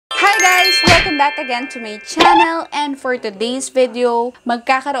Hi guys! Welcome back again to my channel, and for today's video,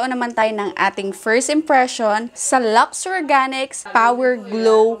 magkakaroon naman tayo ng ating first impression sa Luxe Organix Power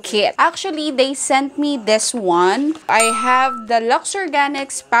Glow Kit. Actually, they sent me this one. I have the Luxe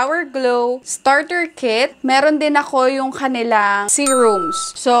Organix Power Glow Starter Kit. Meron din ako yung kanilang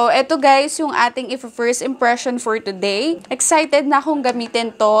serums. So, eto guys, yung ating first impression for today. Excited na akong gamitin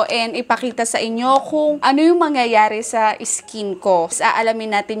to and ipakita sa inyo kung ano yung mangyayari sa skin ko.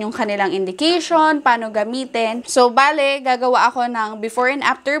 Aalamin natin yung kanilang indication, paano gamitin. So, bale, gagawa ako ng before and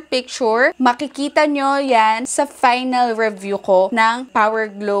after picture. Makikita nyo yan sa final review ko ng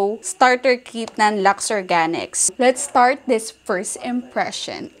Power Glow Starter Kit ng Luxe Organix. Let's start this first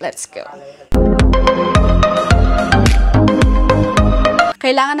impression. Let's go.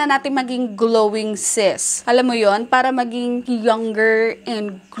 Kailangan na natin maging glowing sis. Alam mo yon, para maging younger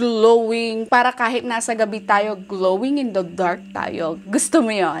and glowing. Para kahit nasa gabi tayo, glowing in the dark tayo. Gusto mo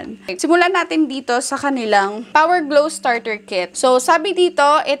yon? Simulan natin dito sa kanilang Power Glow Starter Kit. So, sabi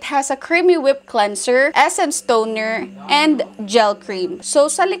dito, it has a creamy whip cleanser, essence toner, and gel cream. So,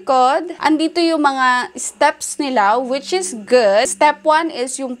 sa likod, andito yung mga steps nila, which is good. Step 1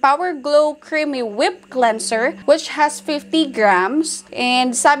 is yung Power Glow Creamy Whip Cleanser, which has 50 grams.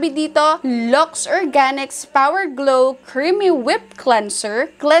 And sabi dito, Luxe Organix Power Glow Creamy Whip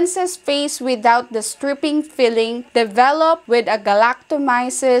Cleanser cleanses face without the stripping filling, developed with a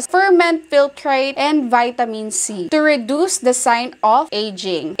galactomyces, ferment filtrate, and vitamin C to reduce the sign of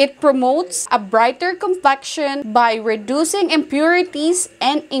aging. It promotes a brighter complexion by reducing impurities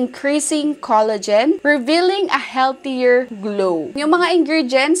and increasing collagen, revealing a healthier glow. Yung mga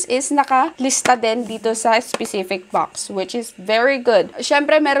ingredients is nakalista din dito sa specific box, which is very good.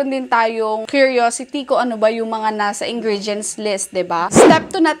 Siyempre, meron din tayong curiosity kung ano ba yung mga nasa ingredients list, diba? Step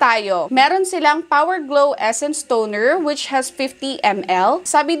 2 na tayo. Meron silang Power Glow Essence Toner, which has 50 ml.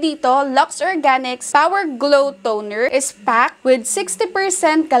 Sabi dito, Luxe Organix Power Glow Toner is packed with 60%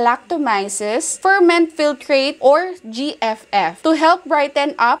 galactomyces, ferment filtrate, or GFF to help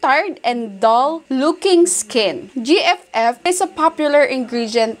brighten up tired and dull-looking skin. GFF is a popular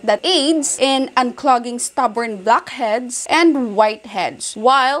ingredient that aids in unclogging stubborn blackheads and whiteheads,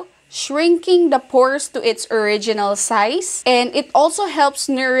 while shrinking the pores to its original size, and it also helps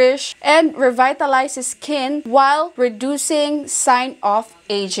nourish and revitalize the skin while reducing sign of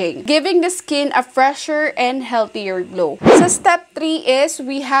aging, giving the skin a fresher and healthier glow. So step 3 is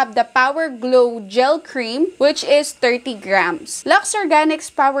we have the Power Glow Gel Cream, which is 30 grams. Luxe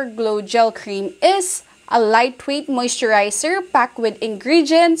Organix Power Glow Gel Cream is a lightweight moisturizer packed with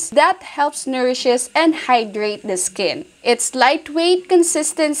ingredients that helps nourishes and hydrate the skin. Its lightweight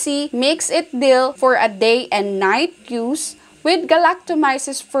consistency makes it ideal for a day and night use with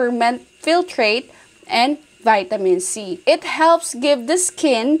galactomyces, ferment filtrate, and vitamin C. It helps give the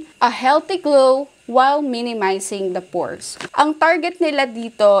skin a healthy glow while minimizing the pores. Ang target nila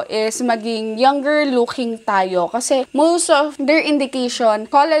dito is maging younger looking tayo kasi most of their indication,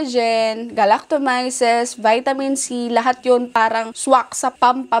 collagen, galactomyces, vitamin C, lahat yun parang swak sa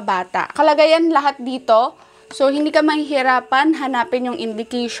pampabata. Kalagayan lahat dito, so hindi ka mahihirapan hanapin yung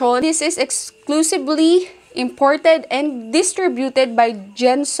indication. This is exclusively imported and distributed by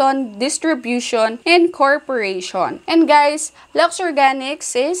Jenson Distribution Incorporation. And guys, Luxe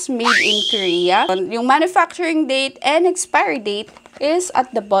Organix is made in Korea. Yung manufacturing date and expiry date is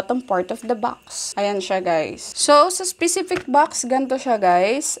at the bottom part of the box. Ayan siya guys. So, sa specific box, ganito siya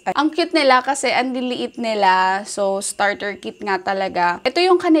guys. Ang cute nila kasi ang liliit nila. So, starter kit nga talaga. Ito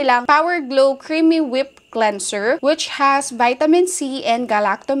yung kanilang Power Glow Creamy Whip Cleanser, which has vitamin C and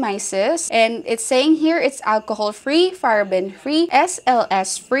galactomyces. And it's saying here it's alcohol-free, paraben-free,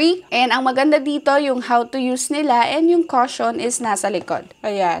 SLS-free. And ang maganda dito, yung how to use nila and yung caution is nasa likod.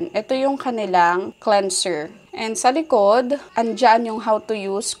 Ayan, ito yung kanilang cleanser. And sa likod, andyan yung how to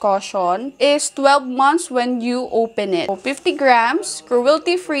use caution is 12 months when you open it. So, 50 grams,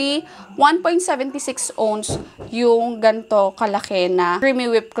 cruelty-free, 1.76 ounce yung ganto kalaki na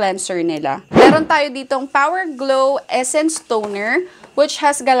creamy whip cleanser nila. Meron tayo ditong Power Glow Essence Toner, which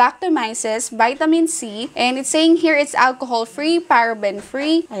has galactomyces, vitamin C, and it's saying here it's alcohol-free,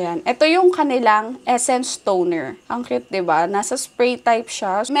 paraben-free. Ayan, ito yung kanilang essence toner. Ang cute, diba? Nasa spray type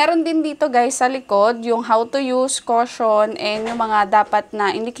siya. Meron din dito guys sa likod yung how to use, caution, and yung mga dapat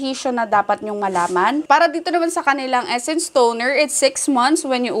na indication na dapat nyong malaman. Para dito naman sa kanilang essence toner, it's 6 months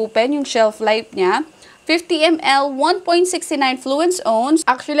when you open yung shelf life niya. 50 ml, 1.69 fluence ounce.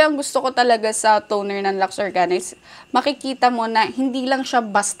 Actually, ang gusto ko talaga sa toner ng Luxe Organix, makikita mo na hindi lang siya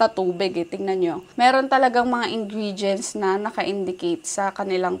basta tubig. Tingnan nyo. Meron talagang mga ingredients na naka-indicate sa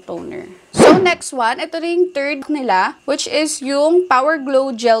kanilang toner. So, next one, ito rin third nila, which is yung Power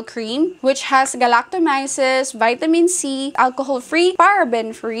Glow Gel Cream, which has galactomyces, vitamin C, alcohol-free,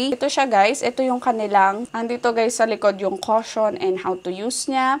 paraben-free. Ito siya guys, ito yung kanilang, andito guys sa likod yung caution and how to use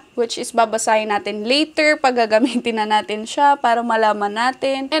niya, which is babasahin natin later pag gagamitin na natin siya para malaman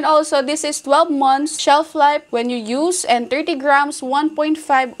natin. And also, this is 12 months shelf life when you use and 30 grams, 1.5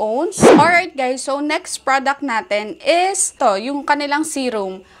 ounce. Alright guys, so next product natin is to, yung kanilang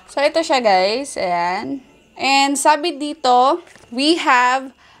serum. So, ito siya guys. Ayan. And sabi dito, we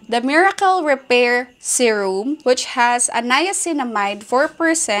have the Miracle Repair Serum, which has a niacinamide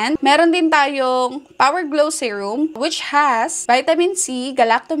 4%. Meron din tayong Power Glow Serum, which has vitamin C,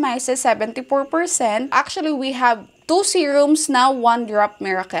 galactomyces 74%. Actually, we have two serums na 1 drop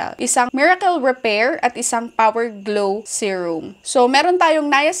Miracle. Isang Miracle Repair at isang Power Glow Serum. So, meron tayong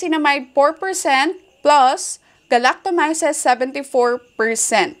niacinamide 4% plus galactomyces 74%.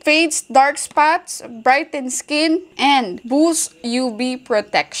 Fades dark spots, brightens skin, and boosts UV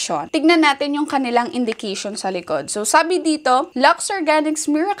protection. Tignan natin yung kanilang indication sa likod. So, sabi dito, Luxe Organix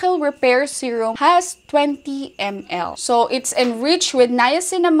Miracle Repair Serum has 20 ml. So, it's enriched with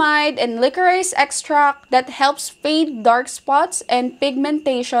niacinamide and licorice extract that helps fade dark spots and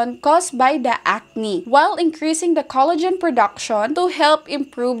pigmentation caused by the acne, while increasing the collagen production to help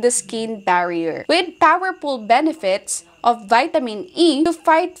improve the skin barrier. With powerful benefits of vitamin E to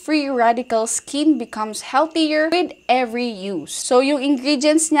fight free radical, skin becomes healthier with every use. So, yung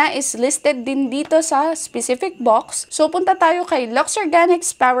ingredients niya is listed din dito sa specific box. So, punta tayo kay Luxe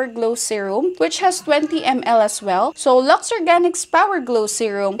Organix Power Glow Serum, which has 20 ml as well. So, Luxe Organix Power Glow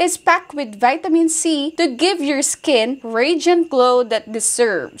Serum is packed with vitamin C to give your skin radiant glow that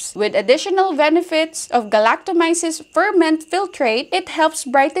deserves. With additional benefits of galactomyces ferment filtrate, it helps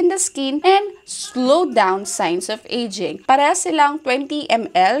brighten the skin and slow down signs of aging. Parehas silang 20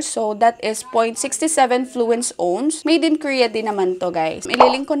 ml, so that is 0.67 fluence ounce. Made in Korea din naman to guys.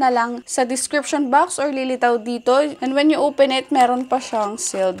 Ililink ko na lang sa description box or lilitaw dito. And when you open it, meron pa siyang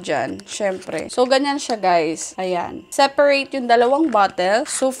sealed dyan. Syempre. So, ganyan siya guys. Ayan. Separate yung dalawang bottle.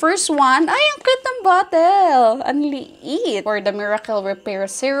 So, first one, ay, ang cute ng bottle! Ang liit for the Miracle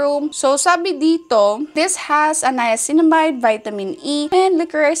Repair Serum. So, sabi dito, this has a niacinamide, vitamin E, and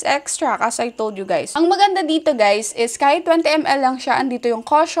licorice extract, as I told you guys. Ang maganda dito guys is kahit 20 ml lang siya, andito yung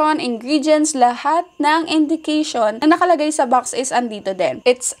caution, ingredients, lahat ng indication na nakalagay sa box is andito din.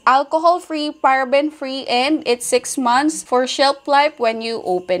 It's alcohol-free, paraben-free, and it's 6 months for shelf life when you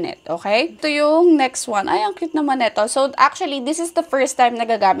open it. Okay? Ito yung next one. Ay, ang cute naman ito. So, actually, this is the first time na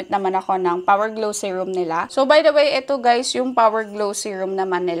gagamit naman ako ng Power Glow Serum nila. So, by the way, ito guys, yung Power Glow Serum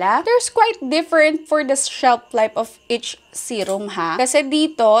naman nila. There's quite different for the shelf life of each serum ha. Kasi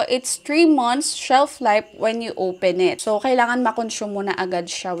dito, it's 3 months shelf life when you open it. So, kailangan makonsume mo na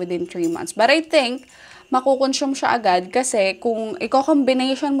agad siya within 3 months. But I think, makukonsume siya agad kasi kung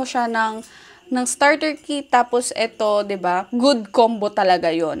i-combination mo siya ng starter kit, tapos ito, 'di ba? Good combo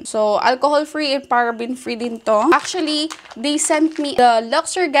talaga 'yon. So, alcohol-free and paraben-free din to. Actually, they sent me the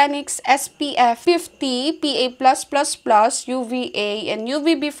Luxe Organix SPF 50 PA+++ UVA and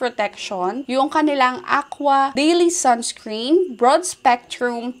UVB protection, yung kanilang Aqua Daily Sunscreen, broad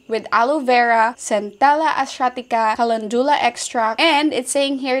spectrum with aloe vera, Centella asiatica, calendula extract, and it's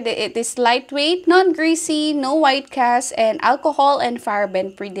saying here that it is lightweight, non-greasy, no white cast, and alcohol and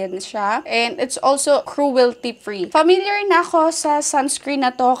paraben-free din siya. And it's also cruelty-free. Familiar na ako sa sunscreen na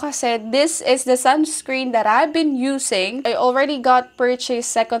to kasi this is the sunscreen that I've been using. I already got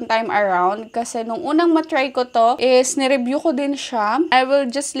purchased second time around kasi nung unang matry ko to is nireview ko din siya. I will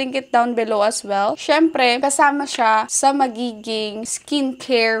just link it down below as well. Syempre, kasama siya sa magiging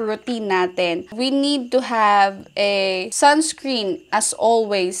skincare routine natin. We need to have a sunscreen as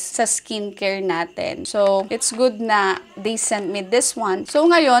always sa skincare natin. So, it's good na they sent me this one. So,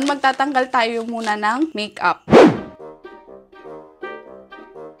 ngayon, magtatanggal tayo muna ng makeup.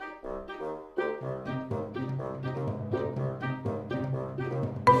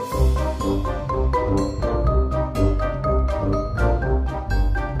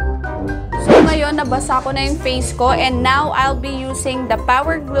 So ngayon, nabasa ko na yung face ko and now I'll be using the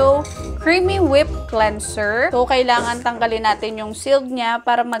Power Glow Creamy Whip Cleanser. So, kailangan tanggalin natin yung sealed niya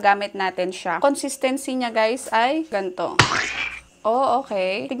para magamit natin siya. Consistency niya guys ay ganito. Oh,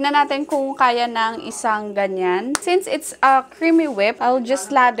 okay. Tignan natin kung kaya ng isang ganyan. Since it's a creamy whip, I'll just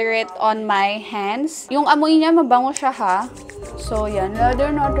lather it on my hands. Yung amoy niya, mabango siya ha. So, yan.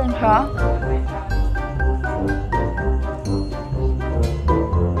 Lather natin siya.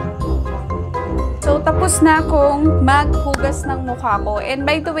 So, tapos na akong maghugas ng mukha ko. And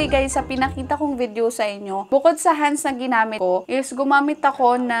by the way guys, sa pinakita kong video sa inyo, bukod sa hands na ginamit ko, is gumamit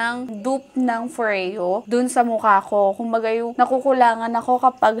ako ng dupe ng Foreo dun sa mukha ko. Kumbaga yung nakukulangan ako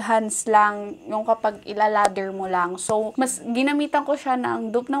kapag hands lang, yung kapag ilalather mo lang. So, mas ginamitan ko siya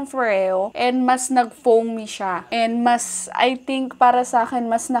ng dupe ng Foreo and mas nag-foamy siya. And mas, I think, para sa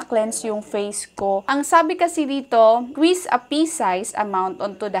akin, mas na-cleanse yung face ko. Ang sabi kasi dito, squeeze a pea-sized amount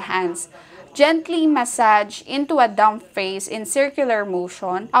onto the hands. Gently massage into a damp face in circular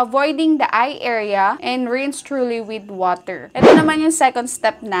motion, avoiding the eye area, and rinse truly with water. Ito naman yung second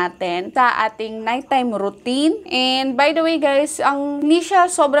step natin sa ating nighttime routine. And by the way guys, hindi siya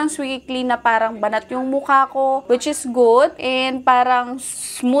sobrang squeaky na parang banat yung mukha ko, which is good. And parang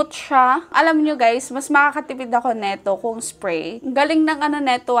smooth siya. Alam nyo guys, mas makakatipid ako neto kung spray. Galing ng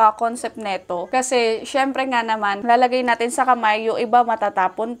neto concept neto. Kasi syempre nga naman, lalagay natin sa kamay, yung iba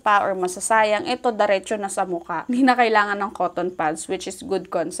matatapon pa or masasayang. Ito, diretso na sa mukha. Hindi na kailangan ng cotton pads, which is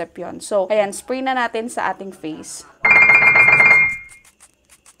good concept yon. So, ayan, spray na natin sa ating face.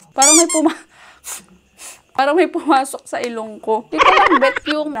 Parang may pumasok sa ilong ko. Di ko lang bet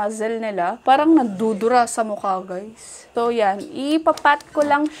yung nozzle nila. Parang nadudura sa mukha, guys. So, yan. Ipapat ko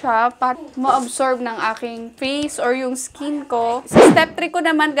lang siya para ma-absorb ng aking face or yung skin ko. Sa step 3 ko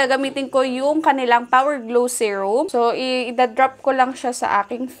naman, gagamitin ko yung kanilang Power Glow Serum. So, i-drop ko lang siya sa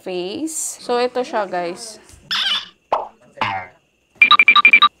aking face. So, ito siya, guys.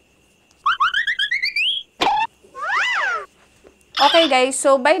 Okay guys,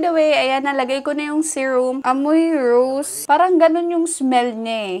 so by the way, ayan, nalagay ko na yung serum. Amoy rose. Parang ganun yung smell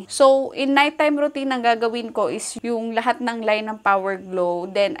niya eh. So, in nighttime routine, ang gagawin ko is yung lahat ng line ng Power Glow.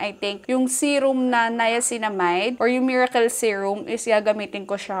 Then, I think yung serum na niacinamide or yung Miracle Serum is gagamitin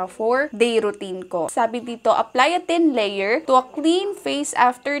ko siya for day routine ko. Sabi dito, apply a thin layer to a clean face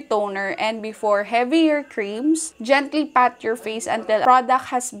after toner and before heavier creams. Gently pat your face until product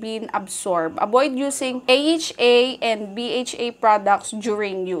has been absorbed. Avoid using AHA and BHA products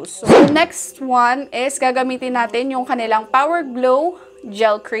during use. So, the next one is gagamitin natin yung kanilang Power Glow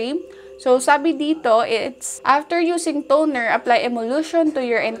Gel Cream. So, sabi dito, it's after using toner, apply emulsion to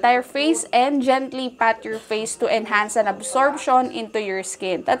your entire face and gently pat your face to enhance an absorption into your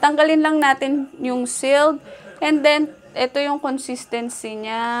skin. Tatanggalin lang natin yung sealed and then, ito yung consistency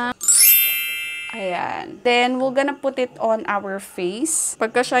niya. Ayan. Then, we're gonna put it on our face.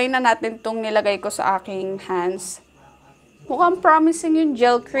 Pagka-shine na natin itong nilagay ko sa aking hands. Mukhang promising yung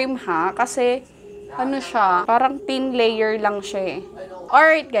gel cream ha, kasi siya, parang thin layer lang siya eh.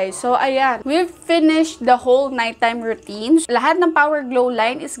 Alright guys, so ayan, we've finished the whole nighttime routine. Lahat ng Power Glow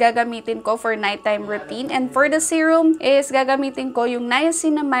line is gagamitin ko for nighttime routine. And for the serum is gagamitin ko yung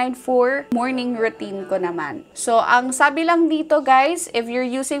niacinamide for morning routine ko naman. So, ang sabi lang dito guys, if you're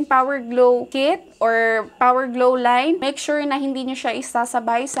using Power Glow kit or Power Glow line, make sure na hindi nyo siya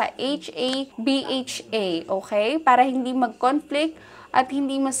isasabay sa HA-BHA, okay? Para hindi mag-conflict at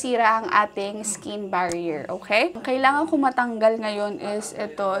hindi masira ang ating skin barrier, okay? Ang kailangan ko matanggal ngayon is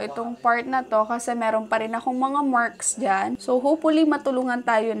itong part na to kasi meron pa rin akong mga marks dyan. So, hopefully matulungan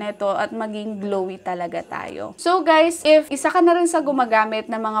tayo nito at maging glowy talaga tayo. So, guys, if isa ka na rin sa gumagamit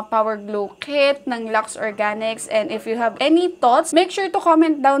ng mga Power Glow kit ng Luxe Organix and if you have any thoughts, make sure to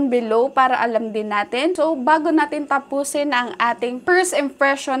comment down below para alam din natin. So, bago natin tapusin ang ating first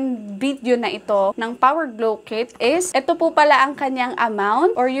impression video na ito ng Power Glow kit is, ito po pala ang kanyang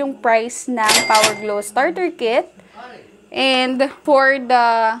amount or yung price ng Power Glow Starter Kit. And for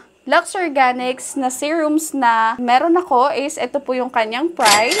the Luxe Organix na serums na meron ako is ito po yung kanyang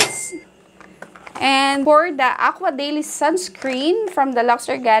price. And for the Aqua Daily Sunscreen from the Luxe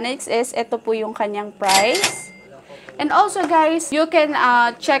Organix is ito po yung kanyang price. And also guys, you can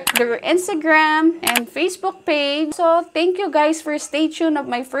check their Instagram and Facebook page. So thank you guys for stay tuned of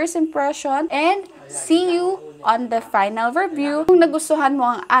my first impression and see you on the final review. Kung nagustuhan mo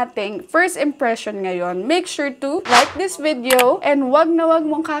ang ating first impression ngayon, make sure to like this video and wag na wag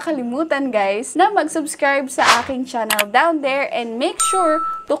mong kakalimutan guys na mag-subscribe sa aking channel down there and make sure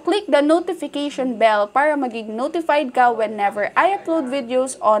to click the notification bell para maging notified ka whenever I upload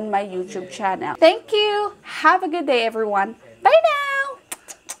videos on my YouTube channel. Thank you! Have a good day everyone! Bye now!